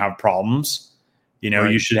 you're going to have problems.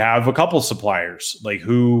 You should have a couple suppliers. Like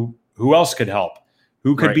who else could help?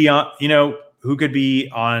 Who could be on,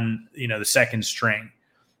 the second string,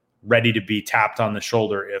 ready to be tapped on the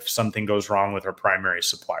shoulder if something goes wrong with our primary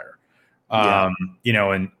supplier.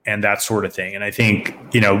 And that sort of thing. And I think,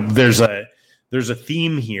 there's a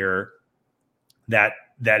theme here that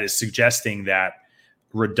is suggesting that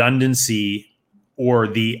redundancy, or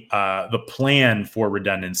the plan for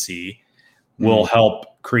redundancy, will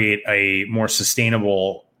help create a more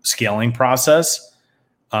sustainable scaling process,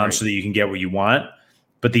 so that you can get what you want.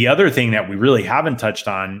 But the other thing that we really haven't touched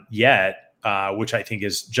on yet, which I think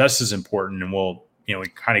is just as important, and we'll we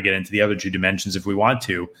kind of get into the other two dimensions if we want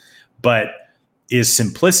to, but is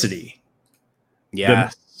simplicity.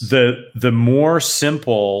 Yeah. The more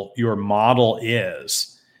simple your model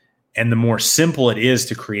is, and the more simple it is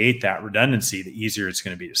to create that redundancy, the easier it's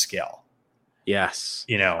going to be to scale. Yes.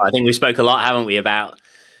 I think we spoke a lot, haven't we, about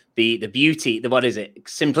the beauty, what is it?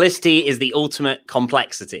 Simplicity is the ultimate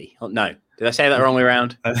complexity. Oh, no, did I say that the wrong way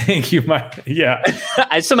around? I think you might. Yeah.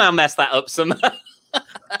 I somehow messed that up somehow.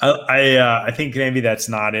 I think maybe that's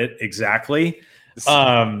not it exactly.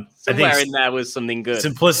 Somewhere in there was something good.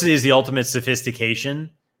 Simplicity is the ultimate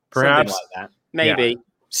sophistication, perhaps. Something like that. Maybe. Yeah.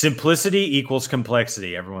 Simplicity equals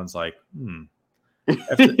complexity. Everyone's like,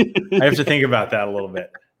 I have to think about that a little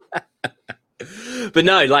bit. But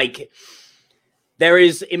no, like there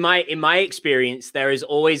is in my experience, there is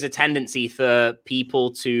always a tendency for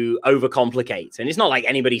people to overcomplicate. And it's not like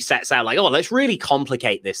anybody sets out like, oh, let's really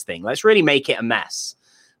complicate this thing. Let's really make it a mess.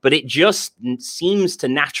 But it just seems to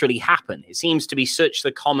naturally happen. It seems to be such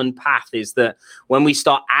the common path is that when we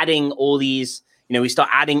start adding all these, we start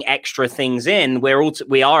adding extra things in,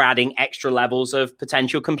 we are adding extra levels of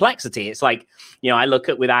potential complexity. It's like, I look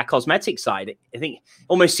at with our cosmetic side, I think it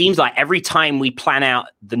almost seems like every time we plan out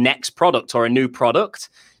the next product or a new product,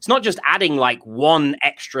 it's not just adding like one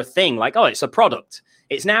extra thing, like, oh, it's a product.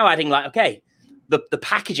 It's now adding like, okay, the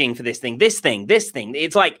packaging for this thing.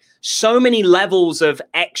 It's like so many levels of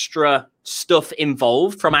extra stuff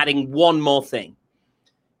involved from adding one more thing.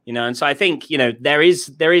 And so I think, there is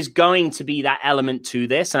going to be that element to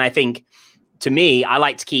this. And I think, to me, I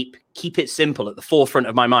like to keep it simple at the forefront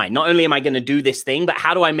of my mind. Not only am I going to do this thing, but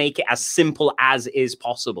how do I make it as simple as is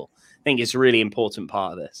possible? I think it's a really important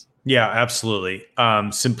part of this. Yeah, absolutely.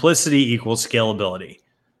 Simplicity equals scalability.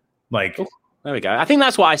 Like, there we go. I think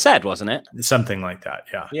that's what I said, wasn't it? Something like that.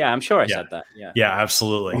 Yeah. Yeah, I'm sure I said that. Yeah. Yeah,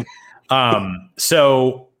 absolutely.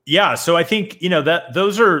 So I think,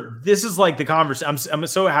 this is like the conversation. I'm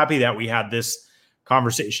so happy that we had this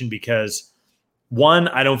conversation because one,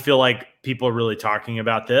 I don't feel like people are really talking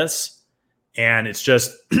about this, and it's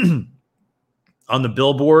just on the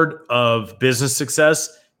billboard of business success.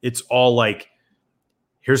 It's all like,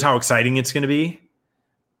 here's how exciting it's going to be.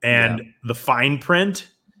 And the fine print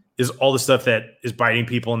is all the stuff that is biting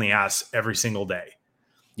people in the ass every single day.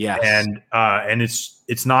 Yeah. And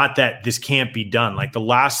it's not that this can't be done. Like the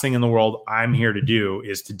last thing in the world I'm here to do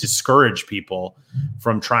is to discourage people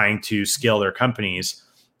from trying to scale their companies.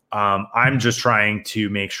 I'm just trying to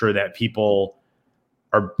make sure that people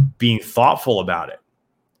are being thoughtful about it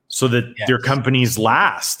so that their companies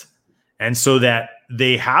last and so that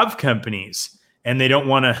they have companies and they don't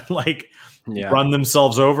want to run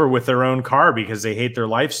themselves over with their own car because they hate their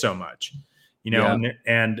life so much,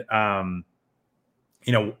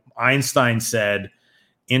 Einstein said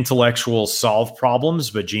intellectuals solve problems,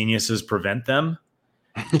 but geniuses prevent them.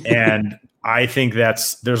 And I think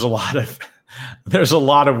there's a lot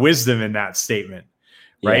of wisdom in that statement,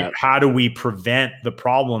 right? Yeah. How do we prevent the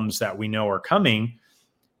problems that we know are coming?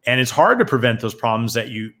 And it's hard to prevent those problems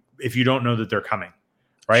if you don't know that they're coming.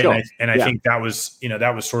 Right. Sure. And I think that was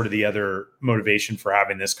sort of the other motivation for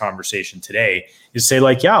having this conversation today is say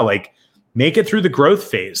make it through the growth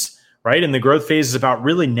phase. Right. And the growth phase is about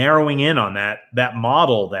really narrowing in on that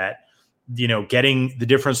model that, getting the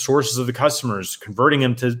different sources of the customers, converting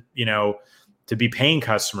them to be paying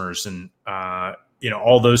customers and,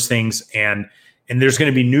 all those things. And there's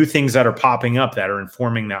going to be new things that are popping up that are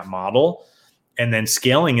informing that model. And then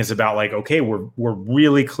scaling is about okay, we're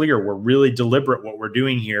really clear. We're really deliberate what we're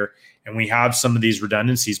doing here. And we have some of these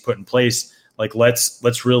redundancies put in place.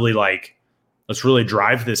 Let's really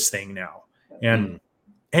drive this thing now.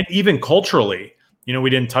 And even culturally, we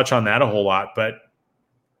didn't touch on that a whole lot, but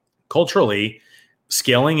culturally,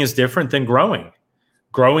 scaling is different than growing.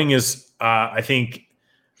 Growing is, I think,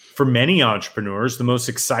 for many entrepreneurs, the most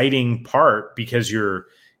exciting part because you're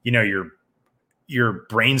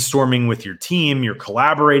brainstorming with your team, you're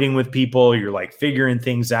collaborating with people, you're figuring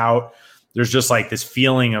things out. There's just this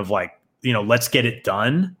feeling of let's get it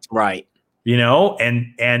done. Right.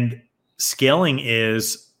 And scaling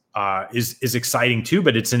is exciting too,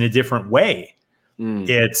 but it's in a different way.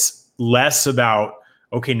 It's less about,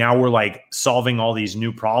 okay, now we're solving all these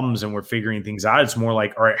new problems and we're figuring things out. It's more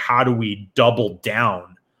all right, how do we double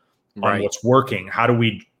down on what's working? How do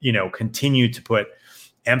we, continue to put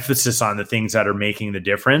emphasis on the things that are making the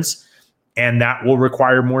difference? And that will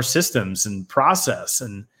require more systems and process.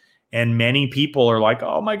 And many people are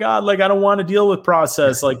oh my God, I don't want to deal with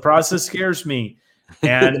process. Process scares me.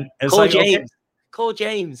 And it's Call James. Okay. Call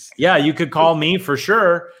James. Yeah, you could call me for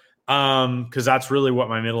sure. Because that's really what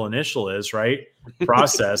my middle initial is, right?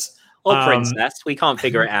 Process. Or princess. We can't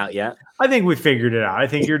figure it out yet. I think we figured it out. I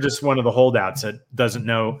think you're just one of the holdouts that doesn't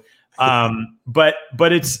know. But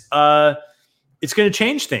it's going to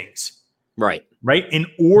change things. Right. Right. In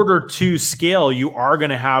order to scale, you are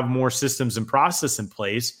going to have more systems and process in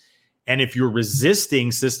place. And if you're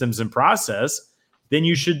resisting systems and process, then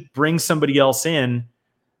you should bring somebody else in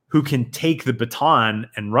who can take the baton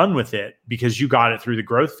and run with it because you got it through the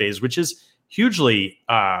growth phase, which is hugely,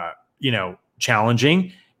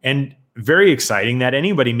 challenging and very exciting that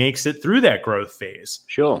anybody makes it through that growth phase.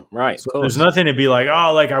 Sure. Right. So there's nothing to be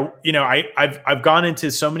I've gone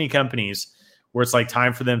into so many companies where it's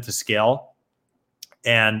time for them to scale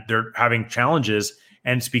and they're having challenges.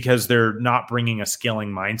 And it's because they're not bringing a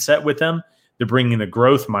scaling mindset with them. They're bringing the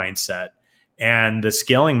growth mindset. And the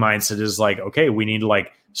scaling mindset is like, okay, we need to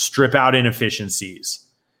like strip out inefficiencies.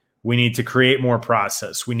 We need to create more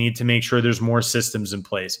process. We need to make sure there's more systems in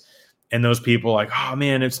place. And those people are like, oh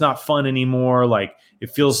man, it's not fun anymore. Like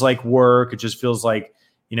it feels like work. It just feels like,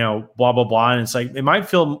 blah, blah, blah. And it's like, it might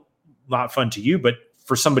feel not fun to you, but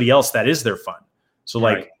for somebody else, that is their fun. So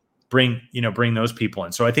like bring those people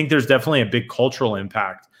in. So I think there's definitely a big cultural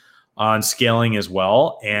impact on scaling as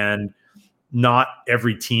well. And not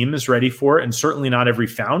every team is ready for it. And certainly not every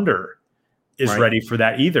founder is ready for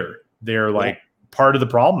that either. They're like part of the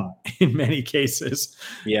problem in many cases.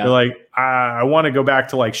 Yeah. They're like, I want to go back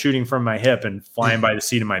to like shooting from my hip and flying by the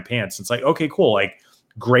seat of my pants. It's like, okay, cool. Like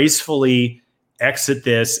gracefully exit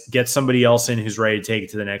this, get somebody else in who's ready to take it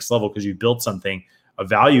to the next level because you built something of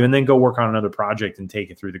value, and then go work on another project and take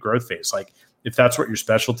it through the growth phase. Like if that's what your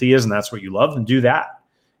specialty is and that's what you love, then do that.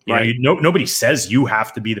 Nobody says you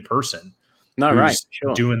have to be the person who's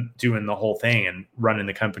doing the whole thing and running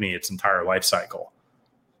the company its entire life cycle.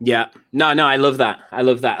 Yeah, no, I love that. I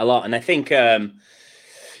love that a lot. And I think, in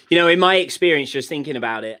my experience, just thinking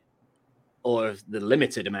about it, or the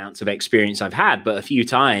limited amounts of experience I've had, but a few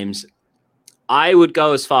times, I would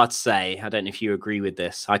go as far to say, I don't know if you agree with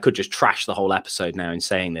this. I could just trash the whole episode now in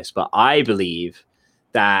saying this, but I believe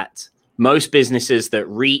that most businesses that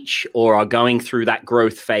reach or are going through that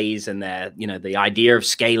growth phase and they're, the idea of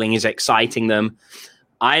scaling is exciting them.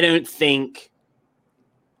 I haven't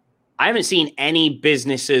seen any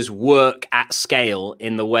businesses work at scale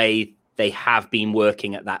in the way they have been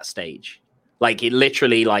working at that stage. Like it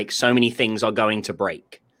literally, like so many things are going to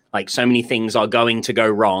break. Like so many things are going to go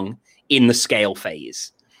wrong in the scale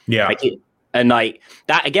phase. Yeah. And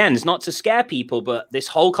that again is not to scare people, but this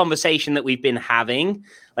whole conversation that we've been having,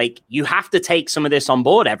 like you have to take some of this on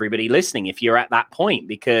board, everybody listening, if you're at that point,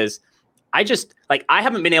 because I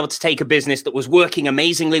haven't been able to take a business that was working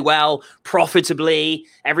amazingly well, profitably,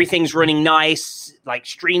 everything's running nice, like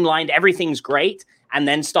streamlined, everything's great, and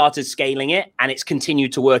then started scaling it, and it's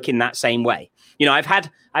continued to work in that same way. I've had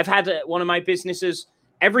one of my businesses,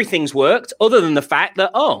 everything's worked other than the fact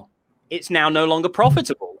that, it's now no longer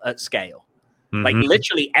profitable at scale. Mm-hmm. Like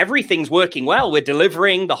literally everything's working well. We're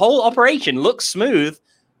delivering, the whole operation looks smooth,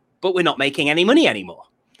 but we're not making any money anymore.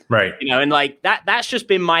 Right. And like that's just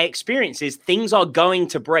been my experience is things are going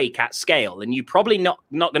to break at scale, and you probably not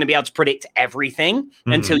going to be able to predict everything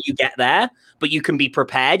until you get there, but you can be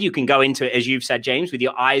prepared. You can go into it, as you've said, James, with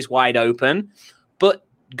your eyes wide open, but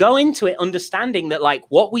go into it understanding that like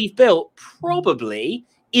what we've built probably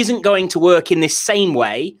isn't going to work in this same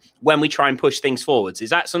way when we try and push things forwards. Is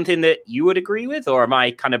that something that you would agree with, or am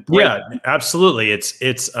I kind of breaking? Yeah, absolutely. It's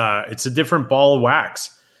a different ball of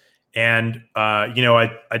wax. And,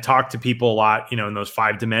 I talk to people a lot, in those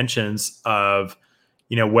 5 dimensions of,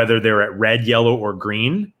 whether they're at red, yellow, or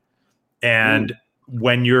green. And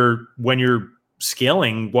when you're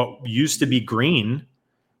scaling what used to be green,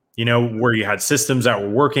 where you had systems that were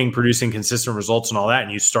working, producing consistent results and all that,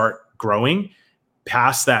 and you start growing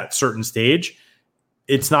past that certain stage,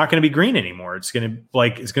 it's not going to be green anymore. It's going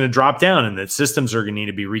to drop down, and the systems are going to need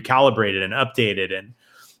to be recalibrated and updated, and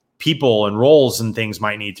people and roles and things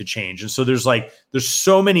might need to change. And so there's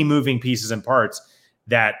so many moving pieces and parts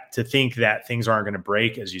that to think that things aren't going to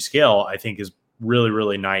break as you scale, I think is really,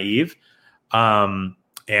 really naive. It's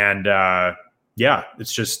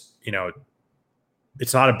just,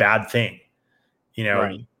 it's not a bad thing.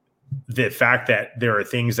 Right. The fact that there are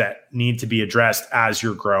things that need to be addressed as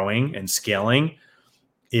you're growing and scaling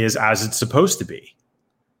is as it's supposed to be.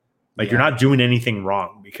 Like you're not doing anything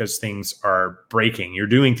wrong because things are breaking. You're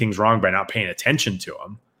doing things wrong by not paying attention to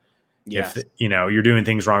them. Yes. If you're doing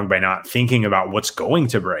things wrong by not thinking about what's going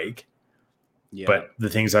to break. Yeah. But the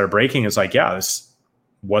things that are breaking is like, this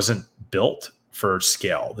wasn't built for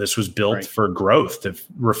scale. This was built for growth to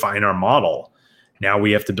refine our model. Now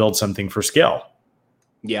we have to build something for scale.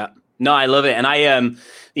 Yeah. No, I love it. And I,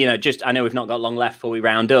 I know we've not got long left before we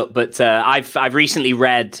round up, but I've recently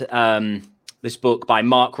read this book by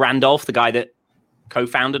Mark Randolph, the guy that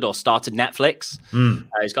co-founded or started Netflix.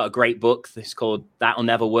 He's got a great book. It's called That'll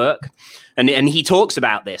Never Work. And he talks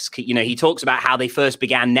about this. He talks about how they first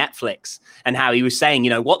began Netflix and how he was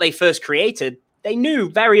saying, what they first created, they knew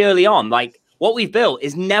very early on, like what we've built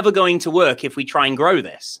is never going to work if we try and grow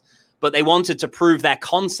this. But they wanted to prove their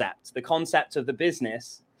concept, the concept of the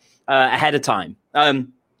business ahead of time.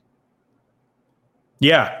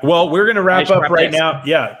 Yeah. Well, we're going to wrap up right now.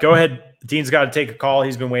 Yeah, go ahead. Dean's got to take a call.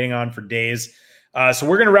 He's been waiting on for days. So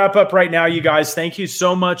we're going to wrap up right now, you guys. Thank you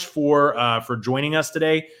so much for joining us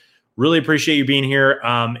today. Really appreciate you being here.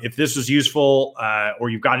 If this was useful or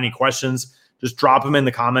you've got any questions, just drop them in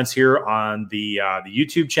the comments here on the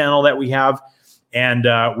YouTube channel that we have. And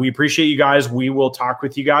we appreciate you guys. We will talk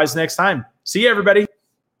with you guys next time. See you, everybody.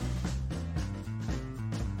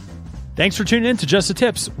 Thanks for tuning in to Just the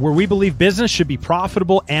Tips, where we believe business should be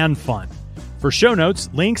profitable and fun. For show notes,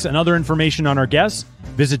 links, and other information on our guests,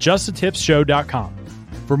 visit justthetipsshow.com.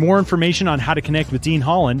 For more information on how to connect with Dean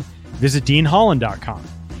Holland, visit deanholland.com.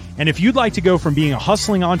 And if you'd like to go from being a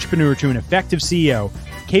hustling entrepreneur to an effective CEO,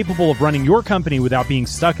 capable of running your company without being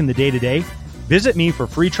stuck in the day-to-day, visit me for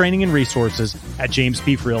free training and resources at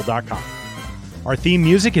jamespfriel.com. Our theme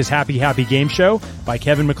music is Happy Happy Game Show by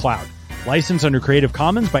Kevin MacLeod. Licensed under Creative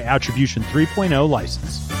Commons by Attribution 3.0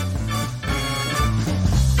 license.